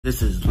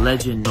This is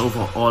Legend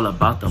Nova, all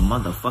about the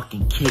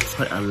motherfucking kicks.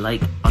 Put a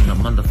like on the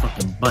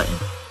motherfucking button.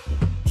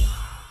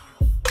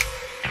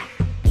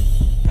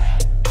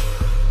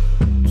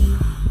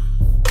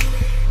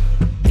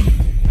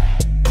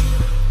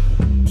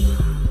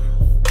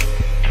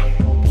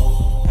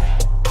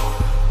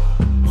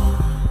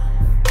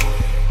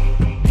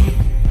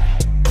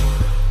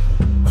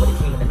 What it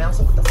came in the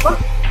mouse? What the fuck?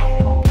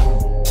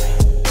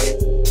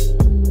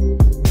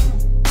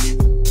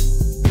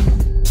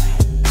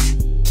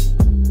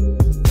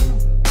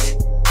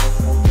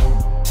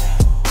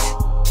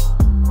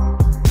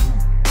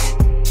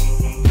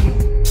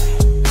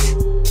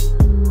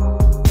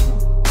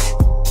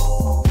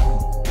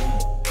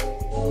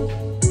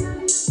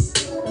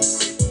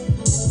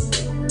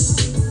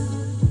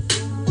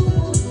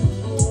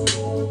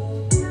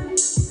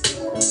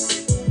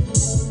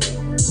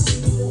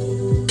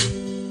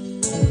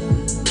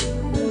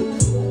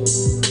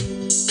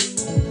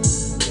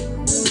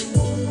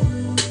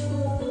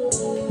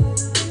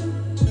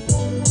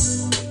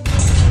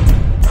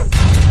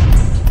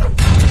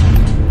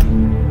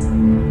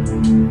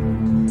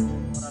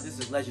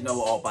 Let you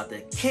know all about the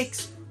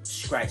kicks.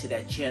 Subscribe to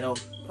that channel,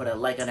 put a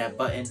like on that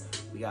button.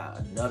 We got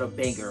another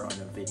banger on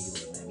the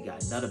video, man. We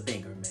got another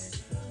banger, man.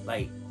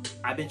 Like,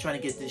 I've been trying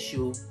to get this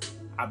shoe.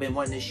 I've been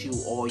wanting this shoe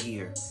all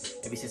year,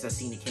 ever since I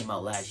seen it came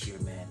out last year,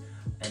 man.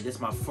 And this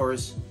is my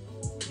first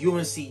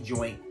UNC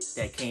joint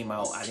that came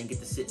out. I didn't get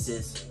the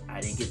 6s, I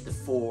didn't get the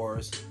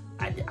 4s.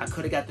 I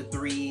could have got the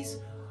 3s,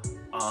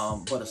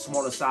 but a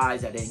smaller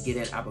size, I didn't get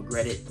it. I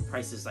regret it. The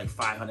price is like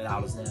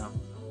 $500 now.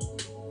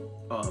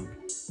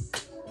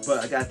 But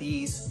I got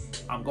these.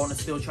 I'm going to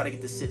still try to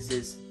get the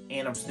 6s,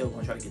 and I'm still going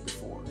to try to get the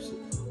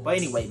 4s. But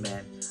anyway,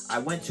 man, I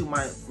went to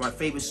my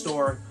favorite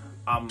store.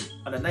 On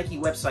the Nike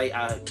website,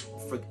 I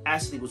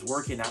actually was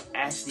working. I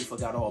actually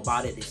forgot all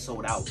about it. They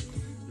sold out.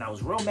 And I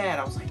was real mad.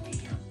 I was like,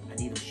 damn, I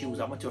need them shoes.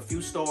 I went to a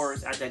few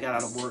stores after I got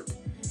out of work,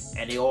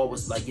 and they all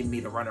was like giving me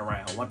the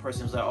runaround. One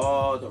person was like,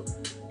 oh,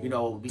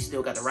 we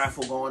still got the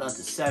raffle going up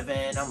to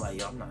 7. I'm like,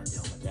 yo, I'm not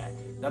dealing with that.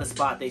 Another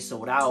spot, they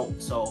sold out.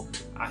 So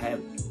I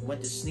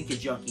went to Sneaker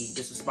Junkie.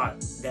 This is a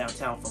spot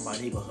downtown from my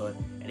neighborhood,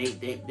 and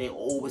they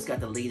always got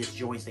the latest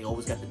joints. They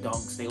always got the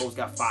dunks. They always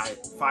got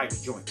fire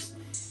joints.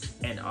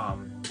 And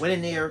went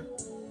in there.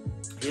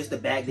 Here's the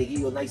bag. They give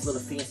you a nice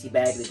little fancy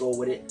bag to go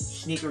with it.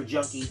 Sneaker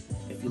Junkie.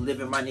 If you live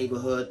in my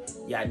neighborhood,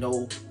 yeah, I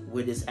know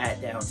where this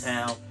at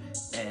downtown.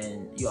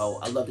 And yo,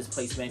 I love this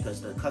place, man, because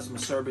the customer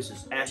service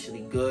is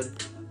actually good.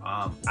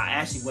 I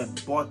actually went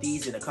and bought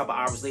these, and a couple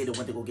hours later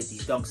went to go get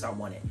these dunks I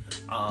wanted.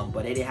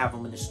 But they didn't have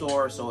them in the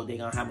store, so they're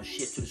gonna have them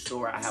shipped to the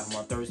store. I have them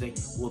on Thursday.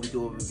 We'll be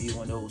doing a review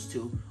on those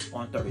too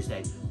on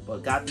Thursday.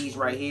 But got these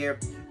right here,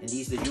 and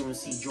these are the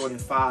UNC Jordan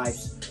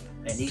 5s,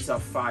 and these are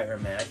fire,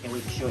 man. I can't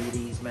wait to show you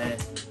these, man.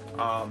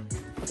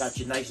 Got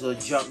your nice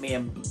little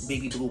Jumpman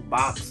baby blue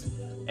box,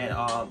 and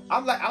I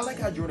like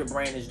how Jordan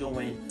Brand is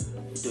doing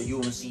the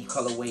UNC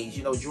colorways.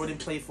 You know, Jordan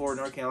played for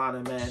North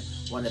Carolina, man,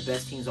 one of the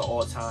best teams of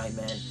all time,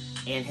 man,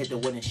 and hit the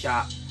winning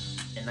shot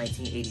in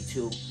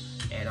 1982.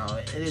 And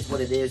it is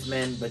what it is,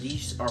 man. But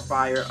these are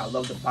fire. I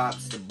love the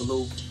box, the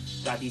blue.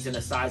 Got these in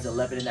a size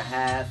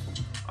 11.5.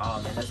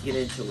 And let's get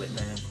into it,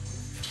 man.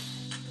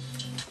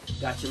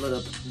 Got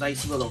your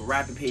nice little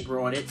wrapping paper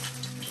on it. You know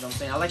what I'm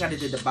saying? I like how they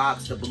did the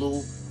box, the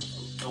blue,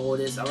 all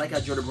this. I like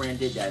how Jordan Brand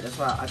did that. That's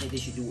why I think they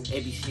should do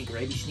every sneaker.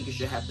 Every sneaker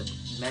should have the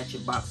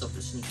matching box of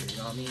the sneaker. You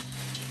know what I mean?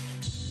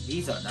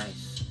 These are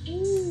nice.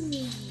 Ooh.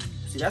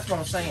 See, that's what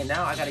I'm saying.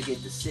 Now I gotta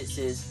get the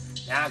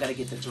 6s. Now I gotta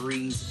get the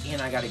 3s,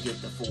 and I gotta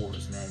get the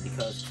 4s, man,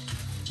 because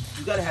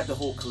you gotta have the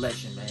whole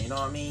collection, man. You know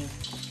what I mean?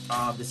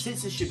 The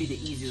 6s should be the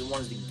easiest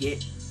ones to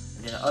get,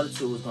 and then the other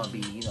 2 is gonna be,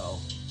 you know,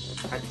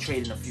 I have to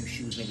trade in a few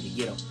shoes maybe to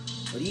get them.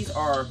 But these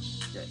are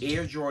the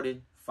Air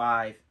Jordan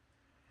 5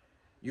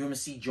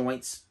 UNC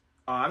joints.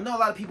 I know a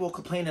lot of people are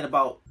complaining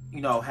about,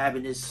 you know,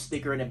 having this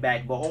sticker in the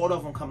back, but all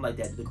of them come like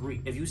that. The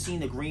green, if you've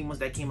seen the green ones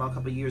that came out a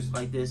couple of years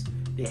like this,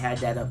 they had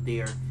that up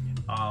there.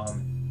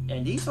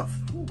 And these are,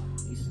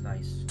 these are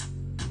nice.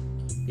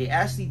 They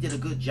actually did a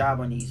good job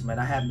on these, man.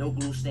 I have no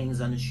glue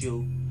stains on the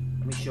shoe.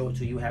 Let me show it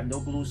to you. I have no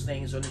glue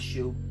stains on the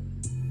shoe.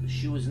 The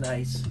shoe is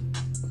nice.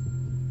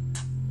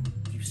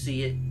 You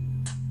see it?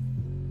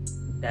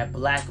 That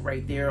black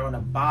right there on the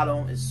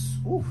bottom is,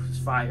 it's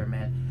fire,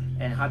 man.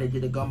 And how they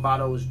did the gum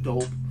bottle is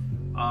dope.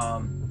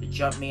 The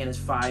Jumpman is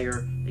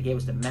fire. They gave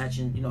us the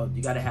matching, you know,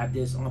 you gotta have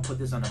this. I'm gonna put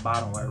this on the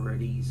bottom where I wear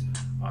these.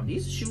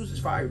 These shoes is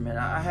fire, man.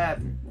 I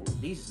have,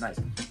 these is nice.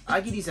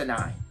 I give these a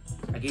 9.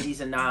 I give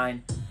these a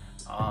 9.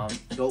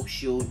 Dope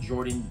shoe.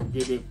 Jordan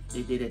did it.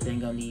 They did a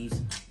thing on these.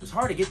 It was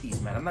hard to get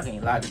these, man. I'm not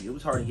gonna lie to you. It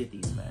was hard to get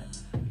these, man.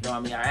 You know what I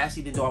mean? I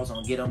actually didn't know I was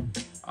gonna get them.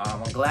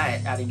 I'm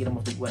glad I didn't get them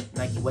off the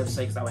Nike website,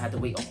 because I would have to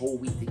wait a whole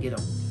week to get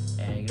them.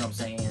 And you know what I'm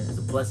saying? It's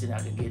a blessing I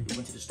could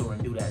went to the store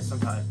and do that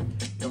sometime. You know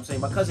what I'm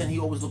saying? My cousin, he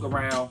always look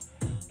around,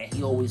 and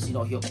he always, you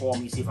know, he'll call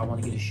me, see if I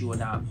want to get a shoe or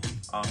not.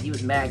 He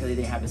was mad because they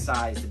didn't have his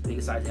size. The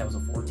biggest size they had was a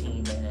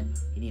 14, man, and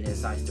he needed a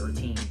size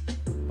 13.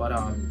 But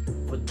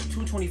for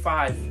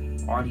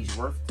 $225, are these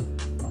worth?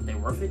 Are they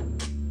worth it?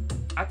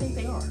 I think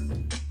they are.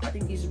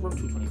 worth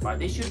 $225.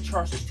 They should have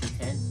charged us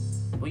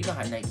 $210. But you know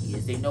how Nike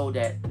is. They know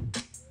that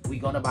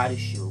we're gonna buy the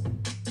shoe.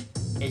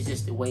 It's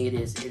just the way it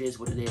is. It is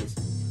what it is.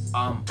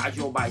 I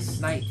drove by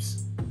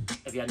Snipes.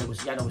 If y'all know what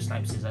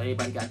Snipes is.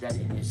 Everybody got that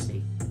in this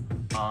state.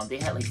 They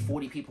had like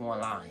 40 people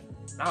online.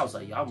 And I was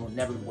like, y'all will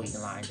never wait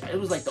in line. It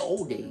was like the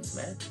old days,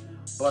 man.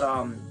 But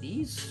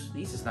these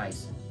is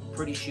nice.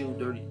 Pretty shoe,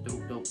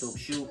 dope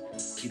shoe.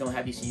 If you don't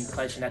have these in your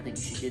collection, I think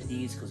you should get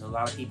these because a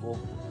lot of people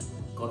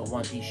go to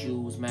want these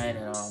shoes, man.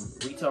 And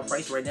retail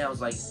price right now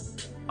is like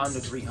under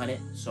 $300.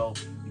 So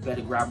you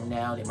better grab them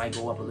now. They might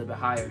go up a little bit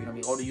higher. You know what I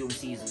mean? All the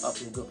UNCs is up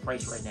in a good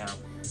price right now.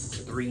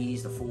 The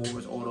 3s, the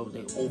 4s, all those,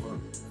 they over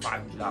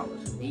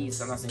 $500. And these,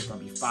 I'm not saying it's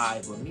gonna be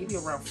 5, but maybe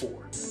around 4.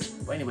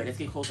 But anyway, let's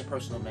get close and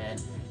personal, man.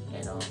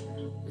 And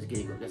let's get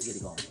it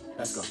going.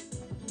 Let's go.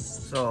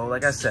 So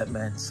like I said,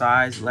 man,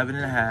 size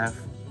 11.5.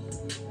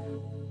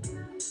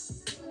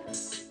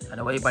 I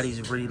know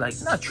everybody's really like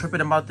not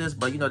tripping about this,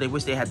 but you know they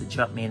wish they had the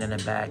Jumpman in the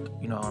back.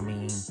 You know what I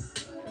mean?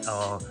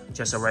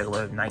 Just a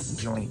regular Nike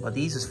joint. But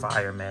these is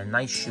fire, man.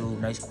 Nice shoe,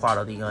 nice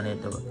quality on it.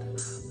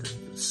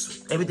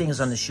 Everything is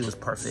on the shoe is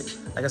perfect.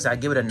 Like I said, I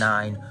give it a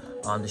 9.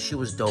 The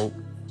shoe is dope.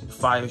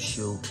 Fire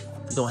shoe.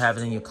 If you don't have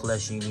it in your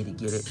collection, you need to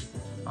get it.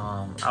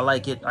 I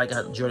like it. I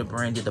got Jordan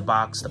branded the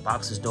box. The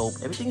box is dope.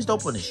 Everything is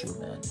dope on the shoe,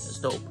 man. It's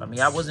dope. I mean,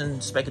 I wasn't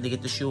expecting to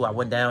get the shoe. I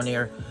went down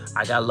there.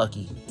 I got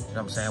lucky. You know what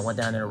I'm saying? I went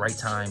down there at the right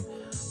time.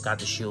 Got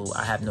the shoe.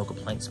 I have no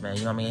complaints, man.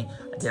 You know what I mean?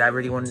 Did I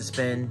really want to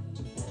spend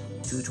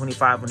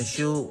 $225 on the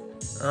shoe?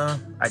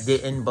 I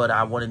didn't, but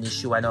I wanted this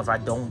shoe. I know if I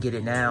don't get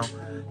it now,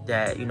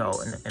 that, you know,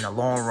 in the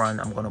long run,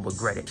 I'm going to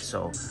regret it.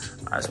 So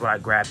that's what I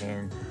grabbed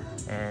in.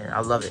 And I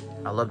love it.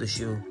 I love the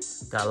shoe.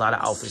 Got a lot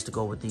of outfits to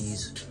go with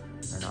these.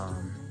 And,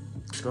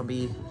 it's gonna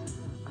be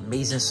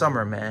amazing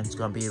summer, man. It's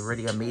gonna be a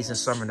really amazing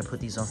summer to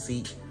put these on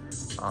feet.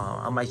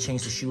 I might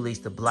change the shoelace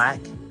to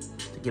black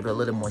to give it a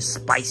little more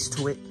spice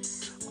to it.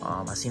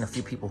 I've seen a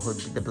few people who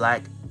did the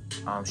black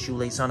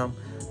shoelace on them.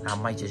 I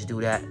might just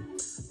do that. You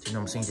know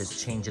what I'm saying? Just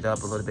change it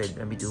up a little bit.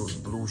 Let me do a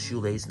blue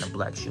shoelace and a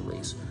black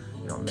shoelace.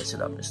 You know, mix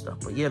it up and stuff.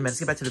 But yeah, man, let's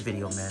get back to the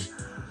video, man.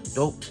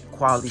 Dope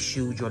quality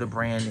shoe, Jordan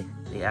brand.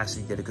 They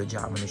actually did a good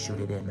job on the shoe.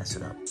 They didn't mess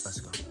it up. Let's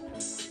go.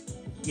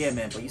 Yeah,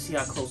 man, but you see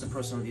how close and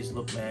personal these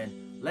look, man.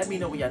 Let me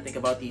know what y'all think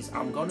about these.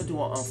 I'm going to do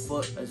it on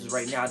foot. As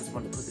right now, I just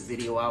wanted to put the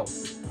video out.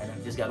 And I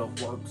just got off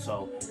work,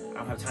 so I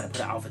don't have time to put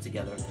an outfit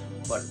together.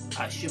 But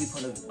I should be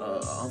putting an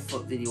on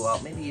foot video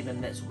out maybe even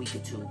the next week or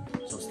 2.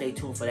 So stay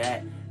tuned for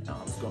that.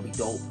 It's going to be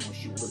dope. I'm going to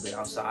shoot a little bit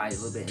outside, a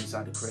little bit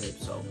inside the crib.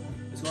 So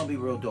it's going to be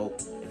real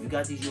dope. If you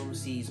got these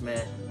UNCs,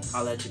 man,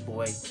 holla at your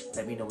boy.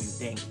 Let me know what you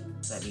think.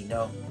 Let me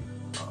know.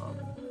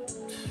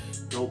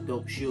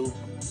 Dope shoe.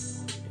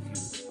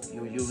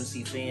 You're a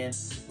UNC fan,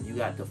 you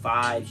got the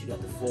 5s, you got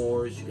the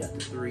 4s, you got the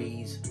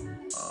 3s, and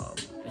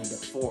you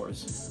got the 4s. You know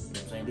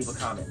what I'm saying? Leave a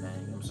comment, man.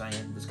 You know what I'm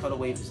saying? This color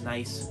wave is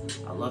nice.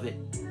 I love it.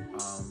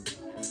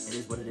 It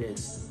is what it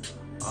is.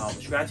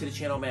 Subscribe to the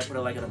channel, man. Put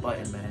a like on the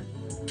button, man.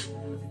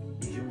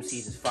 These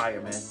UNCs is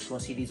fire, man. You're gonna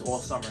see these all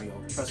summer, yo.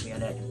 Trust me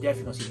on that. You're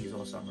definitely gonna see these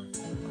all summer.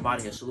 I'm out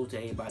of here. Salute to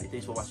everybody.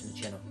 Thanks for watching the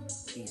channel.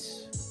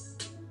 Peace.